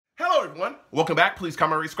everyone. Welcome back. Please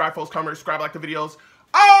comment, subscribe, folks. Comment, subscribe, like the videos.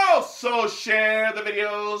 Also share the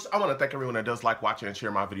videos. I want to thank everyone that does like, watch, and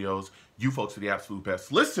share my videos. You folks are the absolute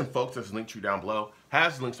best. Listen, folks, there's a link tree down below.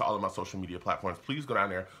 Has links to all of my social media platforms. Please go down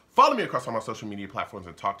there. Follow me across all my social media platforms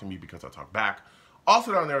and talk to me because I talk back.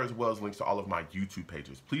 Also down there as well as links to all of my YouTube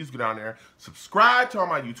pages. Please go down there, subscribe to all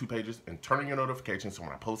my YouTube pages, and turn on your notifications so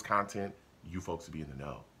when I post content, you folks will be in the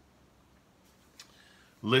know.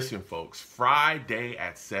 Listen, folks, Friday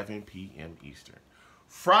at 7 p.m. Eastern.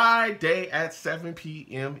 Friday at 7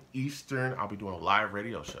 p.m. Eastern, I'll be doing a live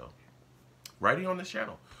radio show right here on this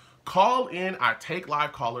channel. Call in. I take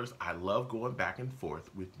live callers. I love going back and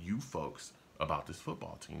forth with you folks about this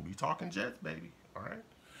football team. We talking Jets, baby. All right?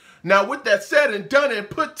 Now, with that said and done and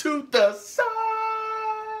put to the side,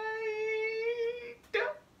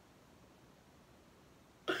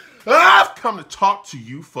 I've come to talk to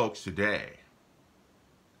you folks today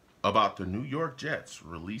about the New York Jets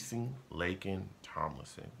releasing Laken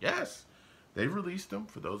Tomlinson. Yes, they released him,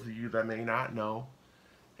 for those of you that may not know.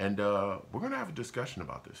 And we're going to have a discussion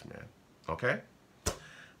about this, man. Okay?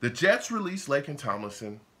 The Jets released Laken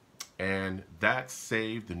Tomlinson, and that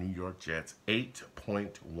saved the New York Jets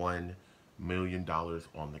 $8.1 million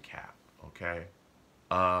on the cap. Okay?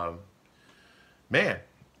 Man,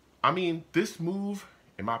 I mean, this move,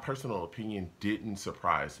 in my personal opinion, didn't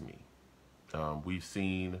surprise me. We've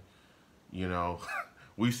seen, you know,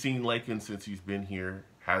 we've seen Laken since he's been here,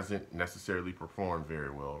 hasn't necessarily performed very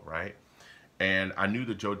well, right? And I knew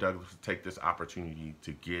that Joe Douglas would take this opportunity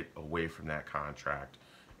to get away from that contract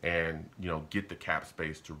and, you know, get the cap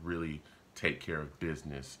space to really take care of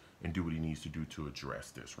business and do what he needs to do to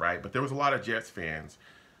address this, right? But there was a lot of Jets fans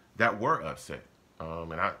that were upset.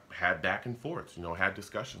 And I had back and forth, you know, had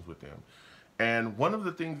discussions with them. And one of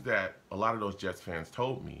the things that a lot of those Jets fans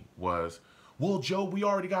told me was, well, Joe, we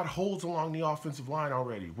already got holes along the offensive line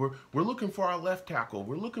already. We're looking for our left tackle.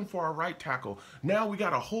 We're looking for our right tackle. Now we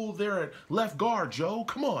got a hole there at left guard, Joe.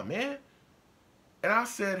 Come on, man. And I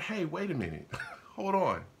said, hey, wait a minute. Hold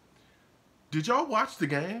on. Did y'all watch the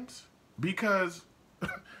games? Because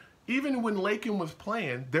even when Laken was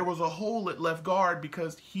playing, there was a hole at left guard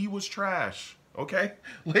because he was trash, okay?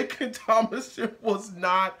 Laken Tomlinson was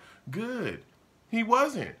not good. He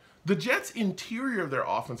wasn't. The Jets' interior of their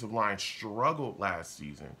offensive line struggled last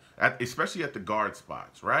season, especially at the guard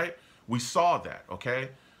spots, right? We saw that, okay?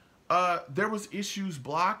 There was issues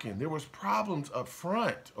blocking. There was problems up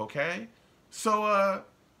front, okay? So,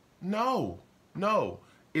 no.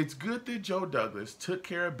 It's good that Joe Douglas took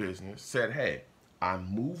care of business, said, hey,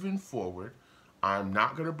 I'm moving forward. I'm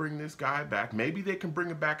not going to bring this guy back. Maybe they can bring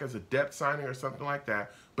him back as a depth signing or something like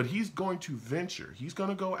that, but he's going to venture. He's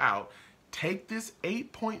going to go out, take this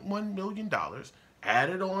 $8.1 million, add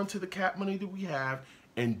it on to the cap money that we have,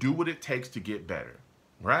 and do what it takes to get better,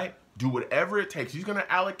 right? Do whatever it takes. He's going to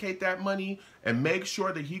allocate that money and make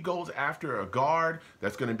sure that he goes after a guard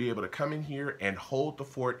that's going to be able to come in here and hold the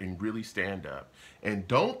fort and really stand up. And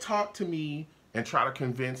don't talk to me and try to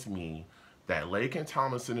convince me that Laken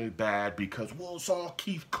Tomlinson is bad because, well, it's all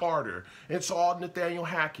Keith Carter. It's all Nathaniel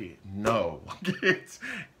Hackett. No,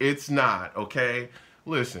 it's not, okay?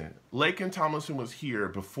 Listen, Laken Tomlinson was here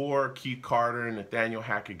before Keith Carter and Nathaniel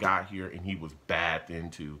Hackett got here, and he was bad then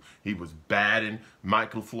too. He was bad in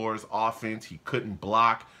Michael LaFleur's offense. He couldn't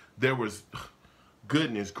block. There was,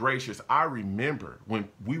 goodness gracious, I remember when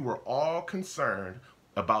we were all concerned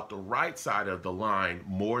about the right side of the line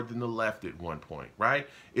more than the left at one point, right?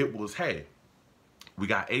 It was, hey, we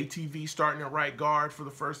got ATV starting at right guard for the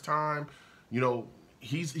first time. You know,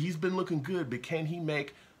 he's been looking good, but can he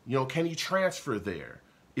make, you know, can he transfer there?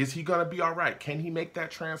 Is he going to be all right? Can he make that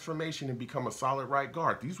transformation and become a solid right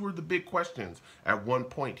guard? These were the big questions at one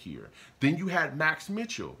point here. Then you had Max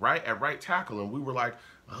Mitchell, right, at right tackle, and we were like,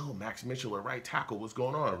 oh, Max Mitchell at right tackle, what's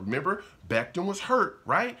going on? Remember, Becton was hurt,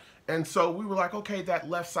 right? And so we were like, okay, that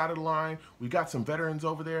left side of the line, we got some veterans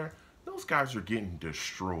over there. Those guys are getting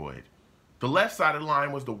destroyed. The left side of the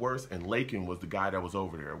line was the worst, and Laken was the guy that was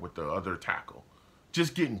over there with the other tackle.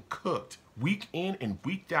 Just getting cooked, week in and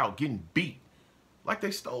week out, getting beat like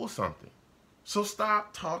they stole something. So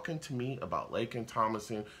stop talking to me about Laken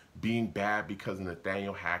Tomlinson being bad because of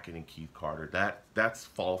Nathaniel Hackett and Keith Carter. That's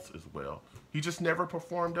false as well. He just never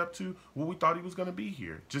performed up to what we thought he was going to be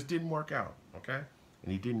here. Just didn't work out, okay?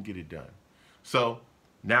 And he didn't get it done. So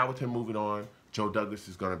now with him moving on, Joe Douglas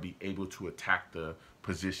is going to be able to attack the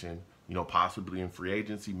position, you know, possibly in free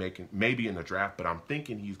agency, maybe in the draft, but I'm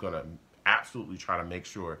thinking he's going to absolutely try to make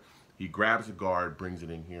sure he grabs a guard, brings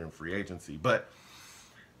it in here in free agency. But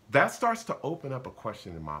that starts to open up a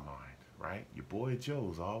question in my mind, right? Your boy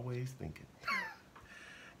Joe's always thinking.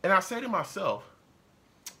 And I say to myself,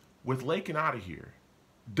 with Laken out of here,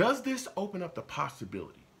 does this open up the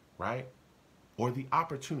possibility, right? Or the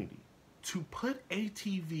opportunity to put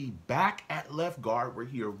ATV back at left guard where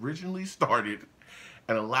he originally started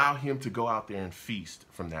and allow him to go out there and feast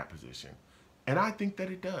from that position? And I think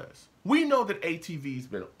that it does. We know that ATV's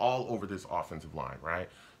been all over this offensive line, right?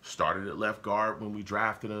 Started at left guard when we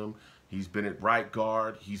drafted him. He's been at right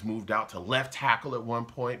guard. He's moved out to left tackle at one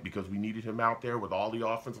point because we needed him out there with all the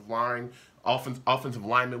offensive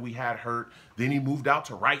linemen we had hurt. Then he moved out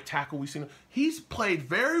to right tackle. We've seen him. He's played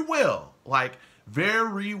very well, like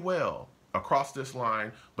very well across this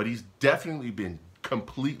line, but he's definitely been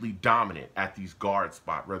completely dominant at these guard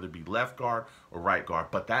spots, whether it be left guard or right guard.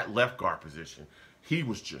 But that left guard position, he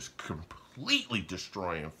was just completely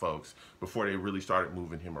destroying folks before they really started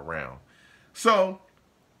moving him around. So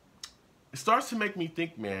it starts to make me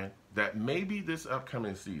think, man, that maybe this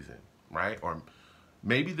upcoming season, right, or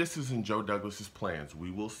maybe this is in Joe Douglas's plans.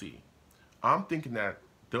 We will see. I'm thinking that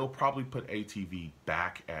they'll probably put ATV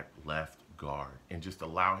back at left guard and just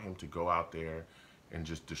allow him to go out there and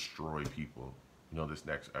just destroy people, you know, this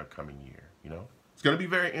next upcoming year, you know. It's going to be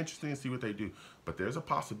very interesting to see what they do. But there's a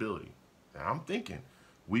possibility. And I'm thinking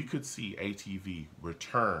we could see ATV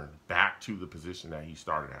return back to the position that he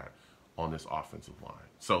started at on this offensive line.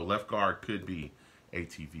 So left guard could be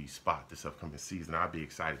ATV's spot this upcoming season. I'd be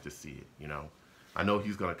excited to see it, you know. I know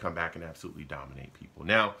he's going to come back and absolutely dominate people.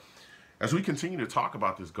 Now, as we continue to talk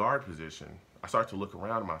about this guard position, I start to look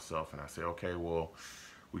around at myself and I say, okay, well,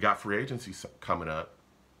 we got free agency coming up.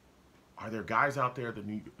 Are there guys out there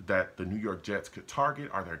that the New York Jets could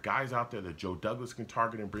target? Are there guys out there that Joe Douglas can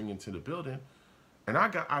target and bring into the building? And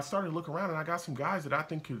I started to look around and I got some guys that I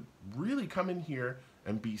think could really come in here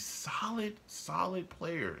and be solid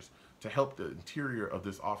players to help the interior of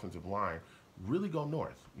this offensive line really go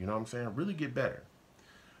north. You know what I'm saying? Really get better.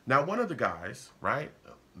 Now, one of the guys, right,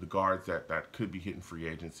 the guards that could be hitting free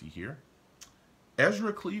agency here,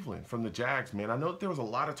 Ezra Cleveland from the Jags, man. I know that there was a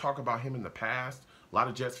lot of talk about him in the past. A lot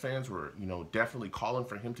of Jets fans were, you know, definitely calling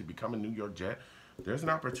for him to become a New York Jet. There's an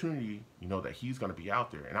opportunity, you know, that he's going to be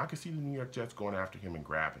out there. And I can see the New York Jets going after him and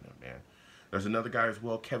grabbing him, man. There's another guy as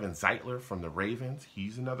well, Kevin Zeitler from the Ravens.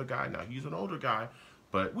 He's another guy. Now, he's an older guy,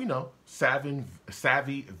 but we know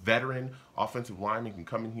savvy veteran offensive lineman can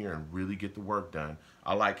come in here and really get the work done.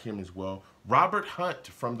 I like him as well. Robert Hunt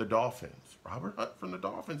from the Dolphins. Robert Hunt from the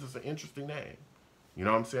Dolphins is an interesting name. You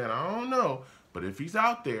know what I'm saying? I don't know. But if he's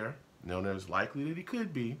out there, you know, there's likely that he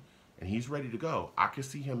could be, and he's ready to go. I could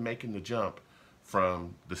see him making the jump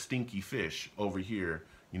from the stinky fish over here,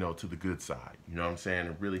 you know, to the good side. You know what I'm saying?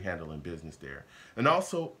 And really handling business there. And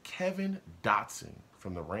also Kevin Dotson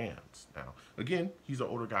from the Rams. Now, again, he's an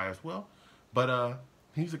older guy as well, but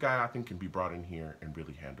he's a guy I think can be brought in here and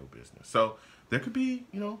really handle business. So there could be,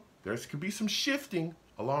 you know, there could be some shifting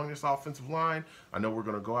along this offensive line. I know we're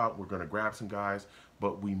going to go out, we're going to grab some guys,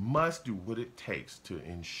 but we must do what it takes to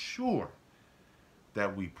ensure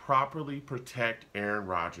that we properly protect Aaron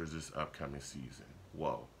Rodgers this upcoming season.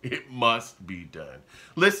 Whoa, it must be done.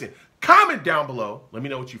 Listen, comment down below. Let me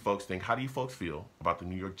know what you folks think. How do you folks feel about the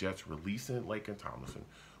New York Jets releasing Laken Tomlinson?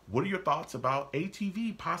 What are your thoughts about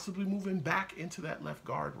ATV possibly moving back into that left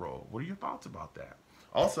guard role? What are your thoughts about that?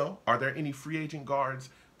 Also, are there any free agent guards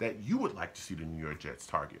that you would like to see the New York Jets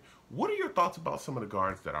target? What are your thoughts about some of the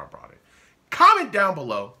guards that are brought in? Comment down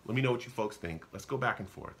below. Let me know what you folks think. Let's go back and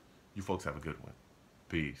forth. You folks have a good one.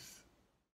 Peace.